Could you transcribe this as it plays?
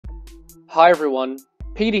Hi everyone,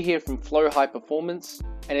 Peter here from Flow High Performance,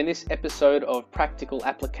 and in this episode of Practical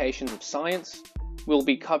Applications of Science, we'll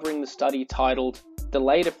be covering the study titled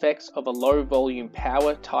Delayed Effects of a Low Volume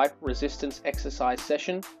Power Type Resistance Exercise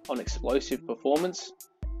Session on Explosive Performance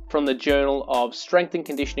from the Journal of Strength and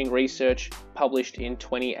Conditioning Research published in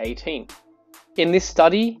 2018. In this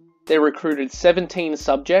study, they recruited 17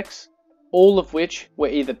 subjects, all of which were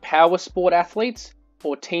either power sport athletes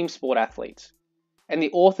or team sport athletes. And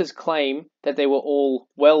the authors claim that they were all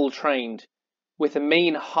well trained, with a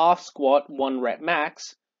mean half squat 1 rep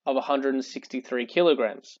max of 163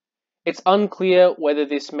 kilograms. It's unclear whether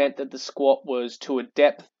this meant that the squat was to a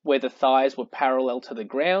depth where the thighs were parallel to the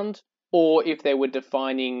ground, or if they were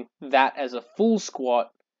defining that as a full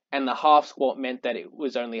squat and the half squat meant that it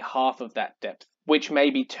was only half of that depth, which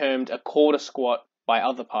may be termed a quarter squat by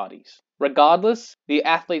other parties. Regardless, the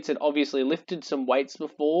athletes had obviously lifted some weights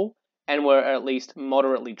before and were at least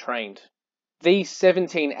moderately trained. These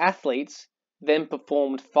 17 athletes then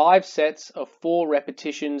performed 5 sets of 4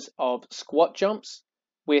 repetitions of squat jumps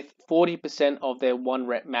with 40% of their 1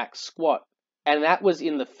 rep max squat, and that was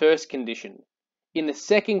in the first condition. In the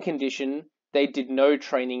second condition, they did no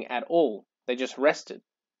training at all, they just rested.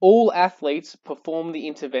 All athletes performed the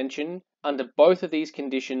intervention under both of these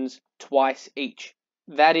conditions twice each.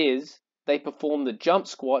 That is, they performed the jump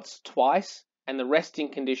squats twice and the resting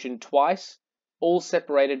condition twice, all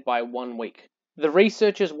separated by 1 week. The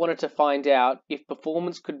researchers wanted to find out if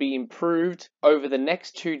performance could be improved over the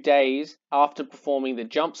next 2 days after performing the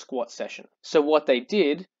jump squat session. So what they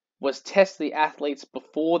did was test the athletes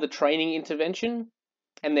before the training intervention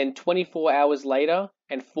and then 24 hours later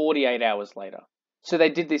and 48 hours later. So they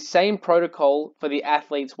did this same protocol for the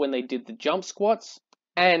athletes when they did the jump squats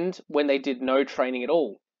and when they did no training at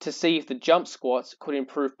all, to see if the jump squats could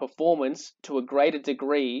improve performance to a greater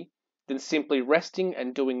degree than simply resting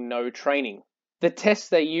and doing no training. The tests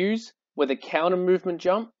they use were the counter movement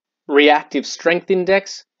jump, reactive strength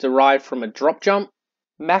index derived from a drop jump,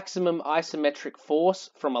 maximum isometric force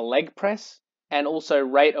from a leg press, and also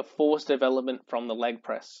rate of force development from the leg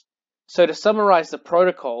press. So to summarize the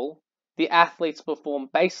protocol, the athletes performed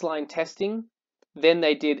baseline testing, then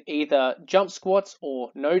they did either jump squats or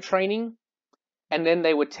no training, and then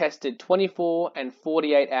they were tested 24 and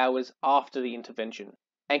 48 hours after the intervention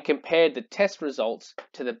and compared the test results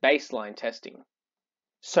to the baseline testing.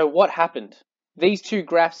 So what happened? These 2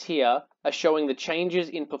 graphs here are showing the changes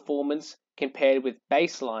in performance compared with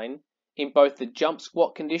baseline in both the jump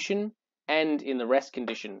squat condition and in the rest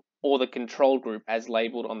condition, or the control group as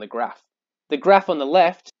labeled on the graph. The graph on the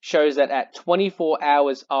left shows that at 24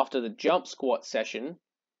 hours after the jump squat session,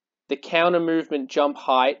 the counter movement jump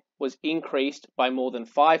height was increased by more than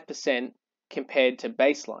 5% compared to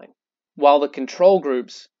baseline, while the control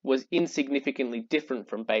groups was insignificantly different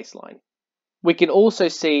from baseline. We can also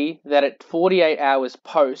see that at 48 hours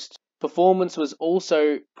post, performance was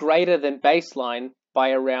also greater than baseline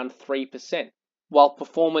by around 3%, while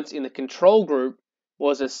performance in the control group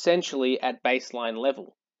was essentially at baseline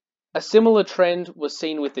level. A similar trend was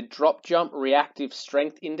seen with the drop jump reactive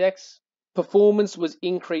strength index. Performance was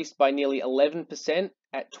increased by nearly 11%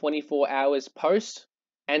 at 24 hours post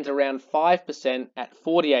and around 5% at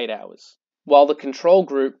 48 hours, while the control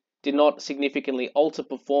group did not significantly alter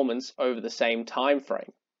performance over the same time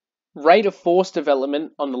frame. Rate of force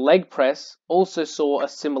development on the leg press also saw a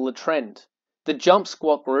similar trend. The jump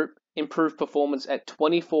squat group improved performance at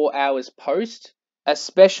 24 hours post,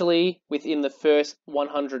 especially within the first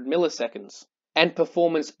 100 milliseconds, and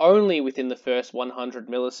performance only within the first 100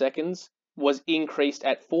 milliseconds was increased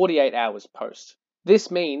at 48 hours post.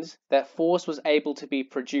 This means that force was able to be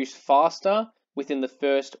produced faster within the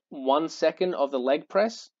first 1 second of the leg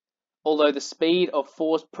press, although the speed of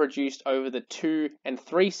force produced over the 2 and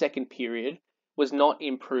 3 second period was not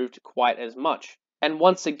improved quite as much. And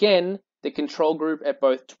once again, the control group at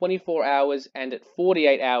both 24 hours and at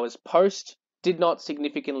 48 hours post did not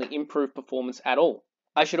significantly improve performance at all.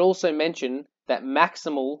 I should also mention that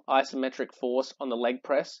maximal isometric force on the leg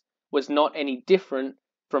press was not any different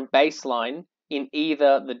from baseline in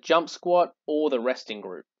either the jump squat or the resting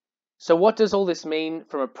group. So what does all this mean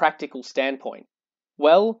from a practical standpoint?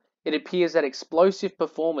 Well, it appears that explosive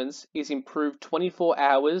performance is improved 24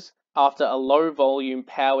 hours after a low volume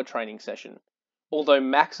power training session, although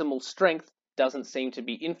maximal strength doesn't seem to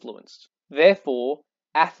be influenced. Therefore,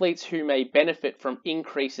 athletes who may benefit from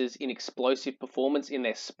increases in explosive performance in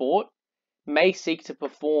their sport may seek to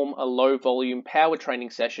perform a low volume power training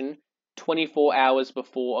session 24 hours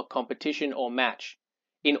before a competition or match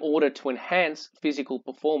in order to enhance physical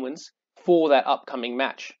performance for that upcoming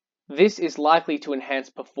match. This is likely to enhance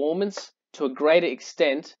performance to a greater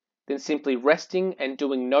extent than simply resting and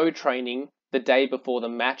doing no training the day before the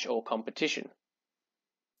match or competition.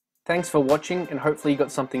 Thanks for watching, and hopefully you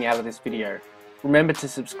got something out of this video. Remember to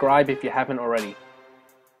subscribe if you haven't already.